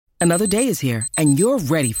Another day is here, and you're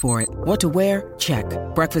ready for it. What to wear? Check.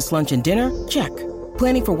 Breakfast, lunch, and dinner? Check.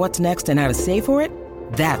 Planning for what's next and how to save for it?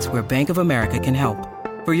 That's where Bank of America can help.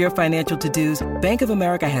 For your financial to-dos, Bank of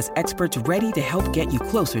America has experts ready to help get you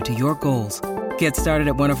closer to your goals. Get started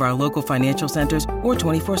at one of our local financial centers or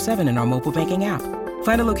 24/7 in our mobile banking app.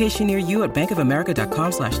 Find a location near you at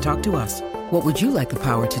bankofamerica.com/talktous. What would you like the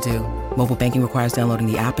power to do? Mobile banking requires downloading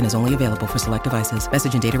the app and is only available for select devices.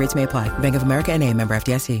 Message and data rates may apply. Bank of America N.A., member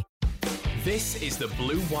FDIC. This is the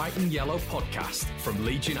Blue, White and Yellow podcast from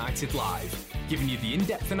Leeds United Live, giving you the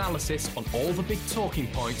in-depth analysis on all the big talking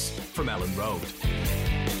points from Ellen Road.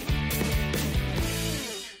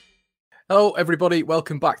 Hello everybody,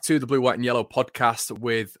 welcome back to the Blue, White and Yellow podcast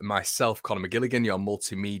with myself, Conor McGilligan, your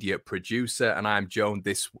multimedia producer, and I'm joined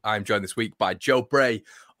this week by Joe Bray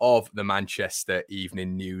of the Manchester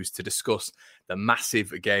Evening News to discuss the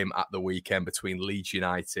massive game at the weekend between Leeds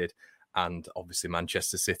United and obviously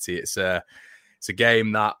Manchester City. It's a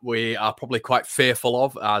game that we are probably quite fearful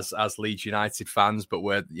of as Leeds United fans, but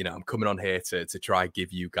I'm coming on here to try and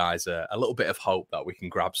give you guys a little bit of hope that we can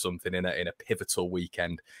grab something in a pivotal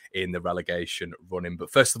weekend in the relegation running.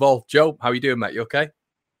 But first of all, Joe, how are you doing, mate? You okay?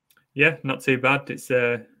 Yeah, not too bad. It's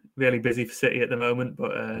really busy for City at the moment,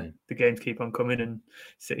 but the games keep on coming and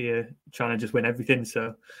City are trying to just win everything.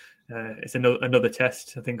 So it's another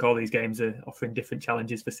test. I think all these games are offering different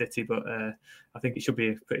challenges for City, but I think it should be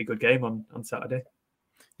a pretty good game on Saturday.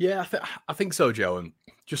 Yeah, I think so, Joe. And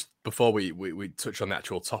just before we touch on the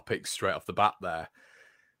actual topics straight off the bat there,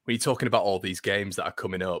 when you're talking about all these games that are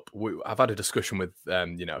coming up, I've had a discussion with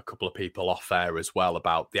a couple of people off air as well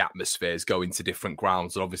about the atmospheres going to different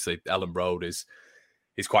grounds. And obviously Ellen Road is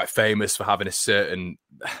quite famous for having a certain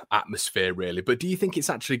atmosphere, really. But do you think it's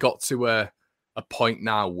actually got to a point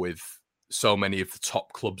now with so many of the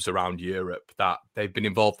top clubs around Europe that they've been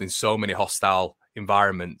involved in so many hostile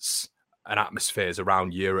environments and atmospheres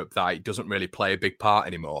around Europe that it doesn't really play a big part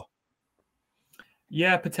anymore?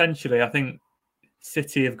 Yeah, potentially. I think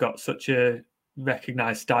City have got such a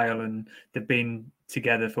recognised style and they've been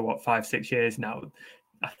together for 5-6 years now.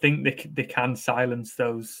 I think they can silence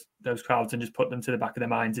those crowds and just put them to the back of their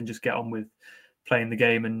minds and just get on with playing the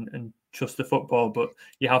game and trust the football. But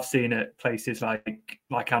you have seen at places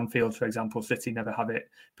like Anfield, for example, City never have it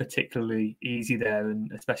particularly easy there,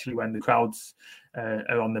 and especially when the crowds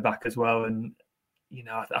are on the back as well. And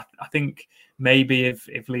I think maybe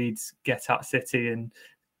if Leeds get at City and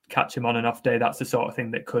catch them on an off day, that's the sort of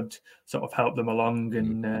thing that could sort of help them along.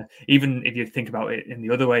 And even if you think about it in the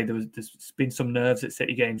other way, there's been some nerves at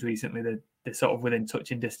City games recently. They're sort of within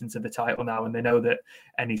touching distance of the title now, and they know that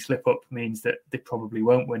any slip up means that they probably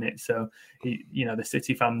won't win it. So, the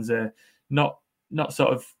City fans are not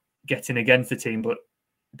sort of getting against the team, but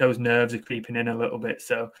those nerves are creeping in a little bit.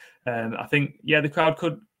 So I think, the crowd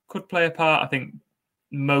could play a part. I think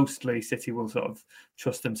mostly City will sort of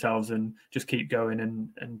trust themselves and just keep going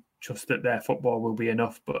and trust that their football will be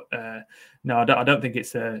enough. But no, I don't think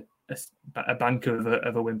it's a banker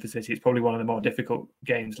of a win for City. It's probably one of the more difficult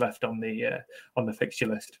games left on the fixture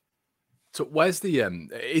list. So where's the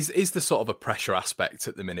is the sort of a pressure aspect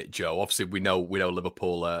at the minute, Joe? Obviously, we know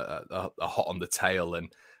Liverpool are hot on the tail,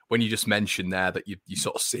 and when you just mentioned there that you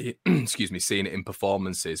sort of see seeing it in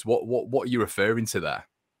performances, what are you referring to there?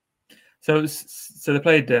 So they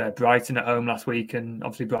played Brighton at home last week, and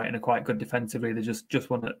obviously Brighton are quite good defensively. They just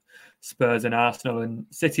won at Spurs and Arsenal, and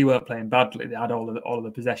City weren't playing badly. They had all of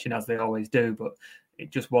the possession as they always do, but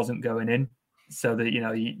it just wasn't going in. So that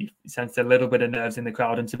you sensed a little bit of nerves in the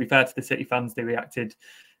crowd. And to be fair to the City fans, they reacted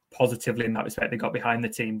positively in that respect. They got behind the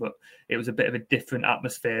team, but it was a bit of a different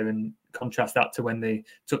atmosphere. And contrast that to when they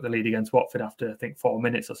took the lead against Watford after I think 4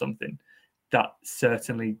 minutes or something. That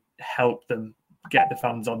certainly helped them get the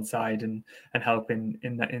fans on side and help in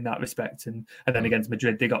that respect. And then against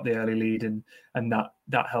Madrid, they got the early lead and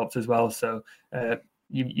that helped as well. So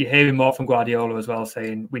you're hearing more from Guardiola as well,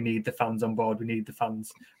 saying we need the fans on board. We need the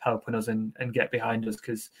fans helping us and get behind us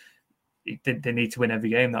because they need to win every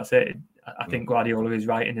game. That's it. I think Guardiola is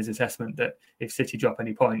right in his assessment that if City drop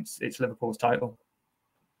any points, it's Liverpool's title.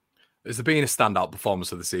 Has there been a standout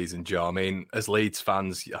performance of the season, Joe? I mean, as Leeds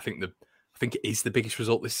fans, I think it is the biggest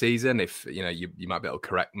result this season. If you might be able to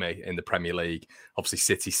correct me in the Premier League. Obviously,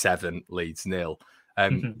 City 7, Leeds 0.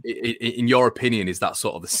 In your opinion, is that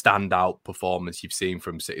sort of the standout performance you've seen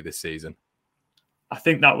from City this season? I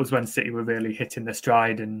think that was when City were really hitting their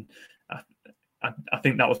stride, and I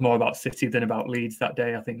think that was more about City than about Leeds that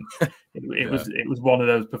day. I think it was one of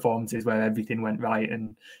those performances where everything went right,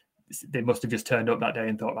 and they must have just turned up that day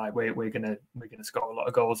and thought, right, we're gonna score a lot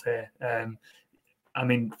of goals here. I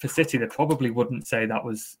mean, for City, they probably wouldn't say that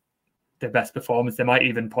was their best performance. They might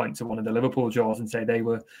even point to one of the Liverpool draws and say they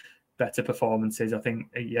were better performances. I think,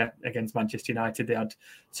 against Manchester United, they had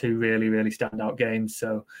 2 really, really standout games.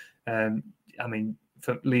 So,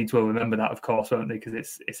 for Leeds will remember that, of course, won't they?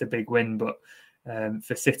 Because it's a big win. But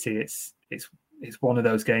for City, it's one of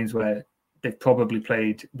those games where they've probably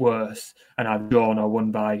played worse and either drawn or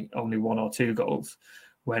won by only 1 or 2 goals,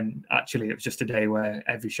 when actually it was just a day where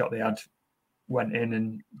every shot they had went in,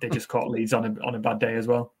 and they just caught Leeds on a bad day as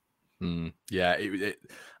well. Yeah, I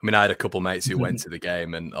had a couple of mates who went to the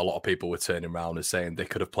game, and a lot of people were turning around and saying they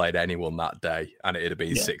could have played anyone that day, and it'd have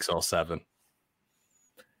been 6 or 7.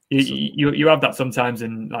 You have that sometimes,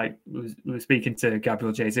 and like we were speaking to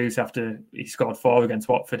Gabriel Jesus after he scored 4 against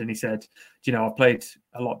Watford, and he said, I've played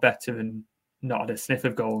a lot better and not had a sniff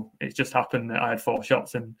of goal. It's just happened that I had 4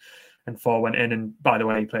 shots and 4 went in. And by the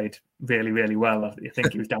way, he played really, really well. I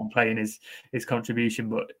think he was downplaying his contribution,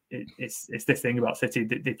 but it's this thing about City.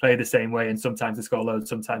 They play the same way, and sometimes they score loads,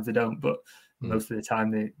 sometimes they don't. But most of the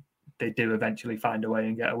time, they do eventually find a way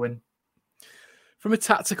and get a win. From a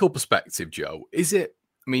tactical perspective, Joe,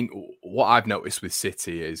 what I've noticed with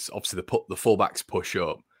City is obviously the fullbacks push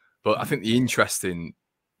up, but I think the interesting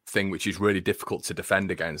thing, which is really difficult to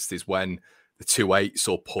defend against, is when the 2-8s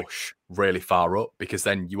will push really far up, because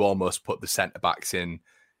then you almost put the centre-backs in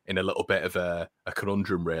a little bit of a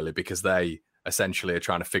conundrum, really, because they essentially are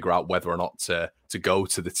trying to figure out whether or not to go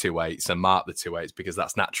to the 2-8s and mark the 2-8s, because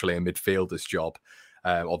that's naturally a midfielder's job,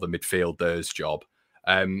 or the midfielder's job.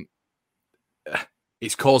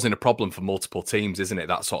 It's causing a problem for multiple teams, isn't it?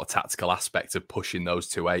 That sort of tactical aspect of pushing those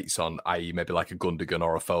 2-8s on, i.e. maybe like a Gundogan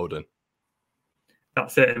or a Foden.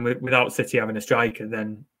 That's it. And without City having a striker,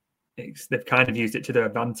 then they've kind of used it to their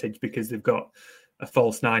advantage, because they've got a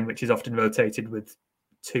false 9, which is often rotated with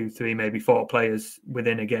 2, 3, maybe 4 players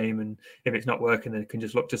within a game. And if it's not working, they can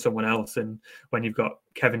just look to someone else. And when you've got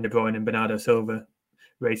Kevin De Bruyne and Bernardo Silva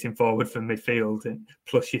racing forward from midfield, and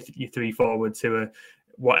plus your 3 forwards who are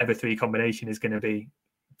whatever 3 combination is going to be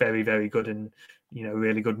very, very good, and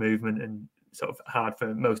really good movement, and sort of hard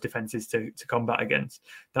for most defenses to combat against.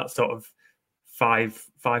 That sort of five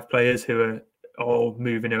players who are all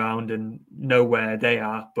moving around and know where they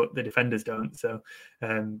are, but the defenders don't. So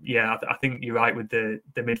I think you're right with the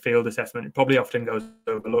midfield assessment. It probably often goes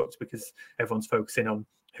overlooked because everyone's focusing on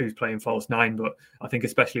who's playing false 9, but I think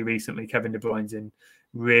especially recently Kevin De Bruyne's in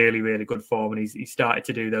really, really good form, and he's started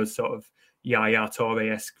to do those sort of Yaya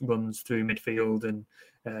Toure-esque runs through midfield and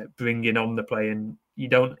bringing on the play. And you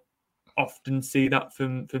don't often see that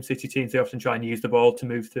from City teams. They often try and use the ball to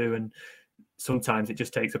move through, and sometimes it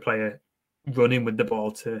just takes a player running with the ball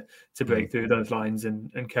to break through those lines,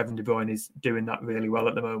 and Kevin De Bruyne is doing that really well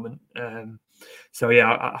at the moment.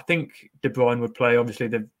 I think De Bruyne would play. Obviously,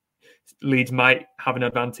 the Leeds might have an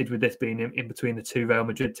advantage with this being in between the 2 Real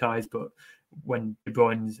Madrid ties, but when De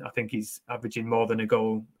Bruyne's, I think he's averaging more than a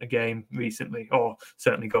goal a game recently, or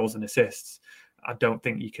certainly goals and assists. I don't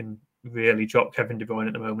think you can really drop Kevin De Bruyne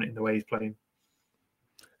at the moment in the way he's playing.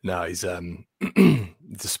 No, he's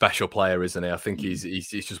he's a special player, isn't he? I think he's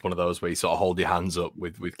just one of those where you sort of hold your hands up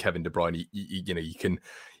with Kevin De Bruyne. You can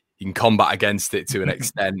combat against it to an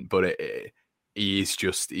extent, but he's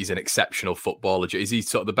an exceptional footballer. Is he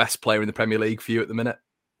sort of the best player in the Premier League for you at the minute?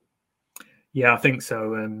 Yeah, I think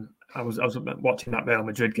so. I was watching that Real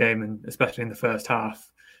Madrid game, and especially in the first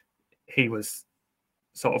half, he was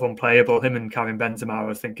sort of unplayable. Him and Karim Benzema, I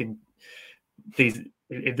was thinking,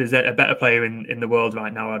 if there's a better player in the world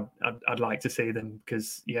right now, I'd like to see them,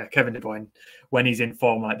 because Kevin De Bruyne, when he's in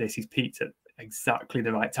form like this, he's peaked at exactly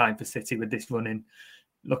the right time for City with this running,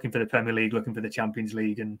 looking for the Premier League, looking for the Champions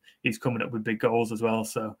League, and he's coming up with big goals as well.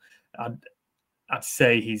 So I'd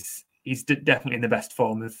say he's definitely in the best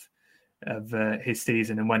form of his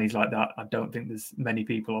season, and when he's like that, I don't think there's many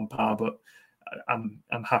people on par. But I'm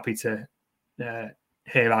happy to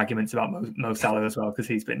hear arguments about Mo Salah as well, because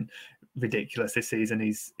he's been ridiculous this season.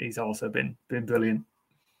 He's also been brilliant.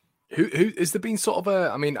 Who has there been sort of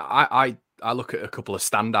a? I mean, I look at a couple of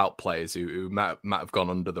standout players who might have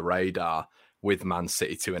gone under the radar with Man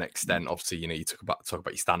City to an extent. Obviously, you talk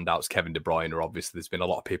about your standouts, Kevin De Bruyne, or obviously there's been a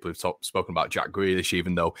lot of people who've spoken about Jack Grealish,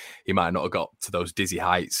 even though he might not have got to those dizzy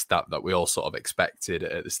heights that we all sort of expected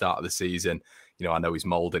at the start of the season. I know he's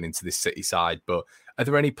moulding into this City side, but are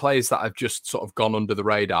there any players that have just sort of gone under the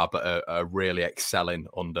radar but are really excelling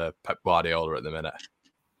under Pep Guardiola at the minute?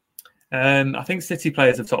 I think City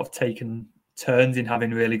players have sort of taken turns in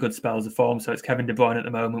having really good spells of form. So it's Kevin De Bruyne at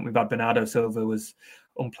the moment. We've had Bernardo Silva was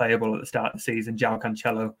unplayable at the start of the season. João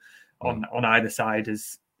Cancelo on either side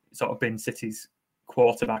has sort of been City's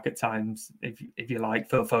quarterback at times, if you like.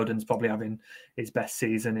 Phil Foden's probably having his best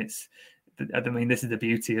season. This is the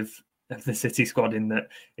beauty of the City squad, in that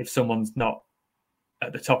if someone's not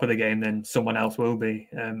at the top of the game, then someone else will be.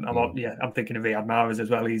 I'm thinking of Riyad Mahrez as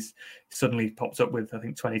well. He's suddenly pops up with, I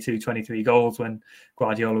think, 22, 23 goals when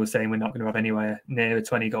Guardiola was saying we're not going to have anywhere near a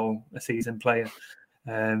 20 goal a season player.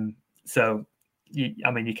 So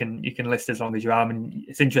you can list as long as you are. I mean,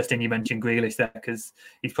 it's interesting you mentioned Grealish there, because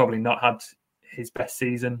he's probably not had his best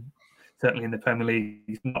season. Certainly in the Premier League,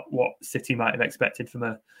 he's not what City might have expected from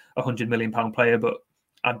a £100 million player, but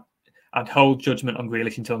I'd hold judgment on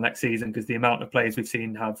Grealish until next season, because the amount of players we've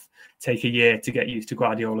seen take a year to get used to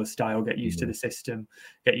Guardiola's style, get used to the system,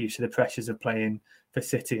 get used to the pressures of playing for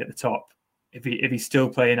City at the top. If he's still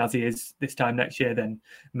playing as he is this time next year, then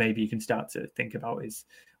maybe you can start to think about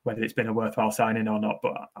whether it's been a worthwhile signing or not.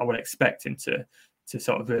 But I would expect him to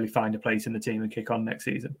sort of really find a place in the team and kick on next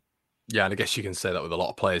season. Yeah, and I guess you can say that with a lot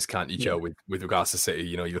of players, can't you, Joe? With regards to City,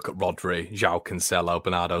 you look at Rodri, João Cancelo,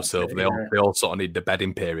 Bernardo Silva. They all sort of need the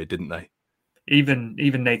bedding period, didn't they? Even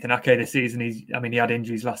Nathan Ake this season, he had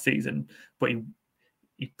injuries last season, but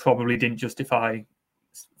he probably didn't justify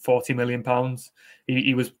 £40 million.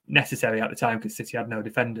 He was necessary at the time because City had no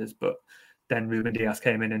defenders, but then Ruben Dias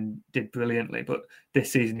came in and did brilliantly. But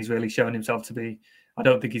this season, he's really shown himself to be. I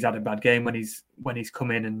don't think he's had a bad game when he's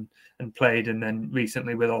come in and played, and then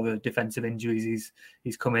recently with all the defensive injuries,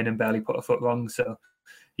 he's come in and barely put a foot wrong. So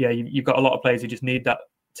yeah, you've got a lot of players who just need that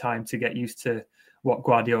time to get used to what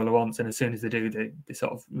Guardiola wants, and as soon as they do, they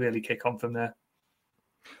sort of really kick on from there.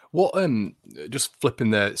 What just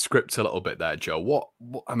flipping the script a little bit there, Joe. What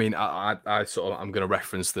I mean, I'm going to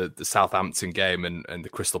reference the Southampton game and the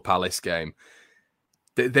Crystal Palace game.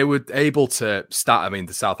 They were able to start. I mean,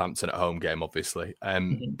 the Southampton at home game, obviously,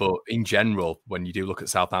 but in general, when you do look at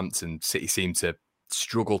Southampton, City seem to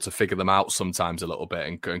struggle to figure them out sometimes a little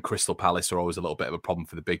bit, and Crystal Palace are always a little bit of a problem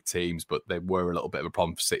for the big teams, but they were a little bit of a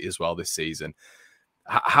problem for City as well this season.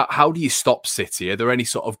 How do you stop City? Are there any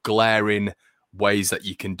sort of glaring ways that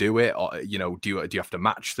you can do it, or do you have to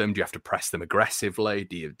match them? Do you have to press them aggressively?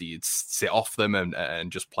 Do you sit off them and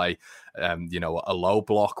just play a low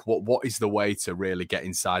block? What is the way to really get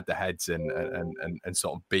inside the heads and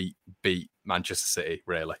sort of beat Manchester City,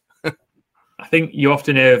 really? I think you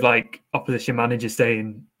often hear of like opposition managers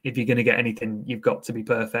saying, if you're going to get anything, you've got to be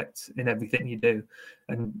perfect in everything you do.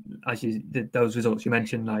 And as you did, those results you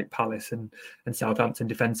mentioned, like Palace and Southampton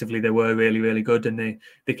defensively, they were really, really good, and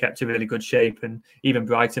they kept a really good shape. And even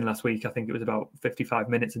Brighton last week, I think it was about 55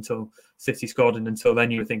 minutes until City scored, and until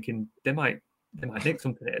then you were thinking they might nick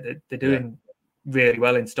something here. They're doing really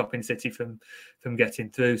well in stopping City from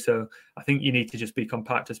getting through. So I think you need to just be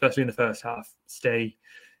compact, especially in the first half.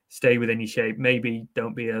 Stay within your shape. Maybe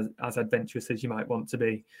don't be as adventurous as you might want to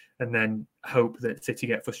be, and then hope that City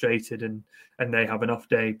get frustrated and they have an off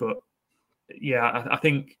day. But yeah, I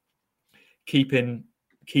think keeping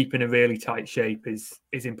a really tight shape is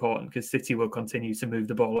important, because City will continue to move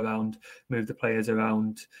the ball around, move the players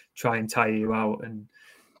around, try and tire you out, and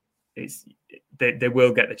they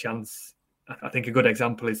will get the chance. I think a good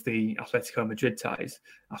example is the Atletico Madrid ties.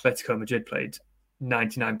 Atletico Madrid played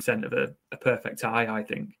 99% of a perfect tie, I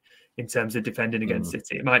think, in terms of defending against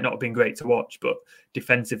City. It might not have been great to watch, but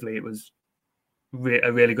defensively it was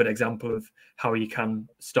a really good example of how you can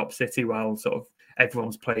stop City while sort of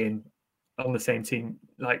everyone's playing on the same team,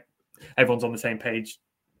 like everyone's on the same page,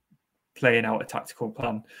 playing out a tactical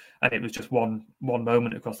plan. And it was just one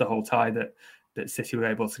moment across the whole tie that City were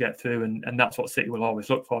able to get through, and that's what City will always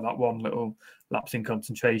look for, that one little lapse in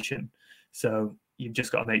concentration. So you've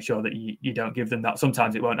just got to make sure that you don't give them that.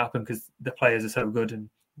 Sometimes it won't happen because the players are so good and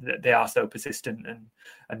they are so persistent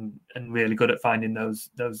and really good at finding those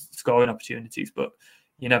scoring opportunities. But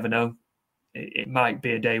you never know. It might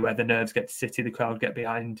be a day where the nerves get to City, the crowd get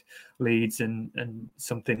behind Leeds, and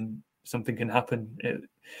something can happen.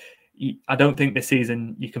 I don't think this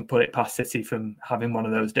season you can put it past City from having one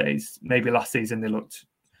of those days. Maybe last season they looked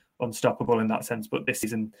unstoppable in that sense, but this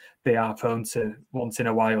season they are prone to, once in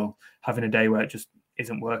a while, having a day where it just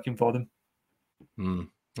isn't working for them.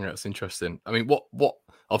 Yeah, it's interesting. I mean, what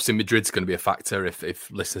obviously Madrid's going to be a factor if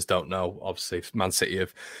listeners don't know. Obviously, Man City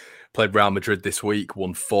have played Real Madrid this week,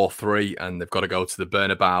 won 4-3, and they've got to go to the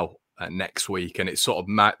Bernabeu next week, and it sort of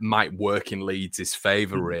might work in Leeds'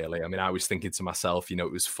 favour, really. I mean, I was thinking to myself,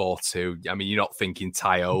 it was 4-2. I mean, you're not thinking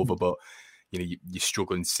tie over, but you're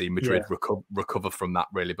struggling to see Madrid recover from that,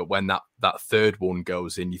 really. But when that third one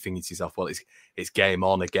goes in, you're thinking to yourself, well, it's game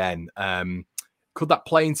on again. Could that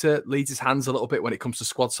play into Leeds' hands a little bit when it comes to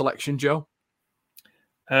squad selection, Joe?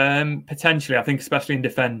 Potentially. I think especially in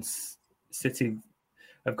defence, City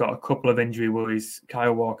have got a couple of injury worries.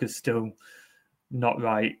 Kyle Walker's still not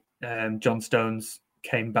right. John Stones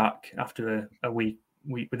came back after a week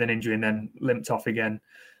week with an injury and then limped off again.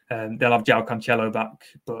 They'll have João Cancelo back,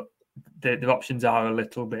 but their options are a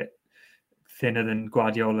little bit thinner than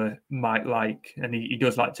Guardiola might like, and he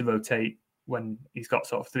does like to rotate when he's got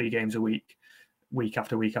sort of 3 games a week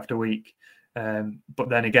after week after week. But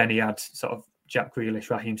then again, he had sort of Jack Grealish,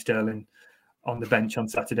 Raheem Sterling on the bench on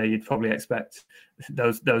Saturday. You'd probably expect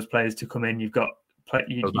those players to come in. You do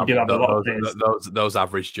have a lot of players. Those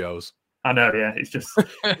average Joes. I know, yeah. It's just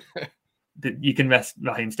you can rest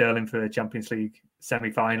Raheem Sterling for a Champions League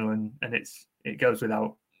semi-final, and it goes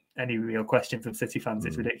without any real question from City fans.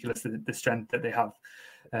 It's ridiculous the strength that they have.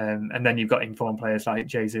 And then you've got informed players like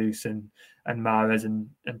Jesus and Mahrez and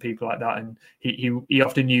people like that. And he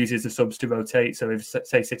often uses the subs to rotate. So if,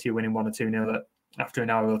 say, City are winning 1 or 2-0, after an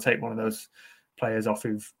hour, he'll take one of those players off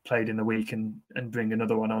who've played in the week and bring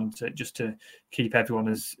another one on just to keep everyone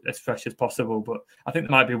as fresh as possible. But I think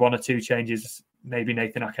there might be 1 or 2 changes. Maybe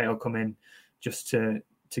Nathan Ake will come in just to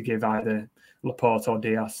give either Laporte or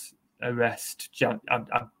Diaz a rest.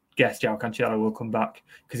 I guess João Cancelo will come back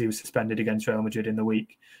because he was suspended against Real Madrid in the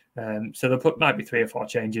week. So they'll might be 3 or 4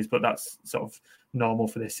 changes, but that's sort of normal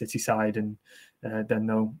for this City side. And then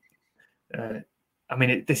they'll...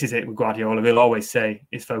 this is it with Guardiola. He'll always say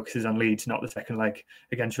his focus is on Leeds, not the second leg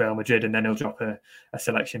against Real Madrid, and then he'll drop a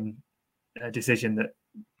selection decision that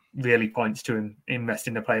really points to him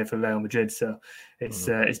investing the player for Real Madrid. So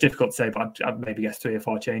it's difficult to say, but I'd maybe guess 3 or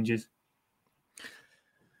 4 changes.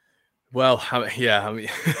 Well, yeah, I mean,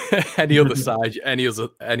 any other side, any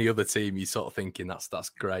other team, you're sort of thinking that's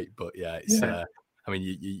great, but yeah, it's. Yeah. I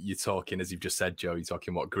mean, you're talking, as you've just said, Joe. You're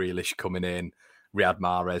talking what Grealish coming in, Riyad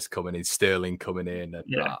Mahrez coming in, Sterling coming in, and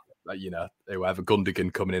whoever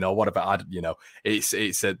Gundogan coming in or whatever. It's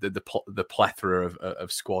the plethora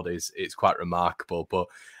of squad it's quite remarkable. But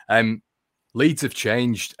Leeds have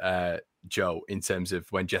changed, Joe, in terms of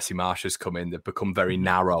when Jesse Marsch has come in. They've become very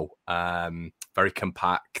narrow, very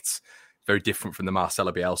compact, very different from the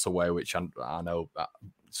Marcelo Bielsa way, which I know that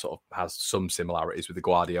sort of has some similarities with the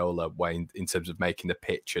Guardiola way in terms of making the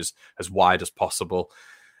pitch as wide as possible.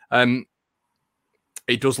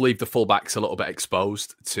 It does leave the fullbacks a little bit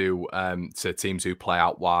exposed to teams who play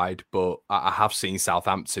out wide, but I have seen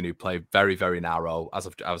Southampton, who play very, very narrow, as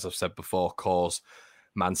I've said before, cause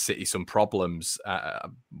Man City some problems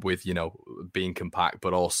with being compact,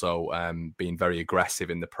 but also being very aggressive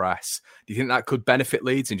in the press. Do you think that could benefit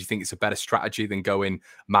Leeds, and do you think it's a better strategy than going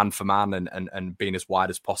man for man and being as wide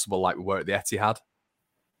as possible like we were at the Etihad?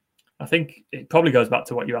 I think it probably goes back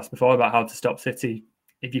to what you asked before about how to stop City.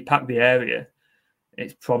 If you pack the area,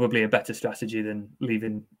 it's probably a better strategy than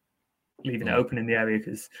leaving it open in the area,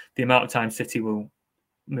 because the amount of time City will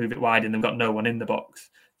move it wide and they've got no one in the box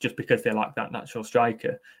just because they lack that natural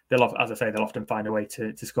striker. They'll often find a way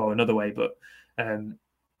to score another way, but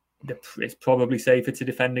it's probably safer to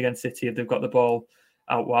defend against City if they've got the ball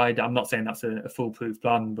out wide. I'm not saying that's a foolproof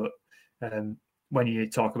plan, but when you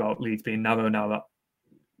talk about Leeds being narrow now, that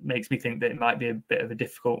makes me think that it might be a bit of a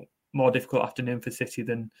more difficult afternoon for City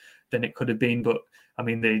than it could have been. But I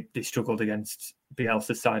mean, they struggled against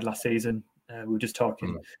Bielsa's side last season. We were just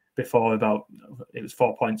talking before about it was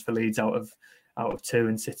 4 points for Leeds out of 2,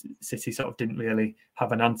 and City sort of didn't really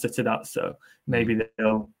have an answer to that. So maybe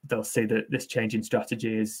they'll see that this change in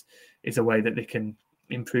strategy is a way that they can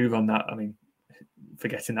improve on that. I mean,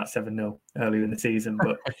 forgetting that 7-0 earlier in the season,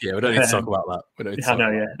 but yeah, we don't need to talk about that. I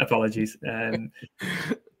know, apologies.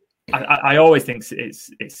 I always think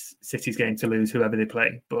it's City's game to lose whoever they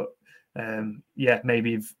play, but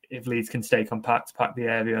maybe if Leeds can stay compact, pack the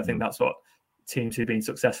area, I think that's what teams who've been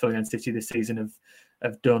successful against City this season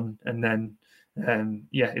have done. And then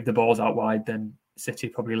if the ball's out wide, then City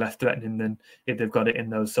probably less threatening than if they've got it in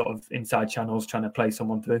those sort of inside channels trying to play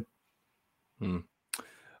someone through.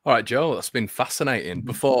 All right, Joe, that's been fascinating.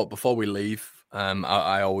 Before we leave,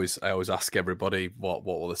 I always ask everybody what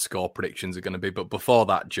the score predictions are going to be. But before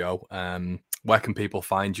that, Joe, where can people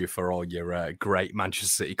find you for all your great Manchester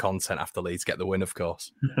City content after Leeds get the win, of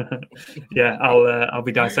course? Yeah, I'll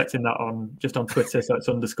be dissecting that on Twitter, so it's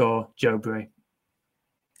 _Joe Bray.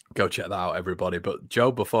 Go check that out, everybody. But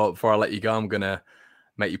Joe, before I let you go, I'm gonna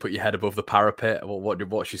make you put your head above the parapet.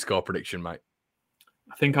 What's your score prediction, mate?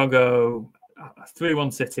 I think I'll go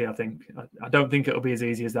 3-1 City. I think I don't think it'll be as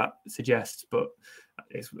easy as that suggests, but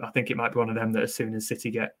I think it might be one of them that as soon as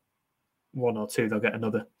City get 1 or 2, they'll get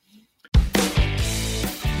another.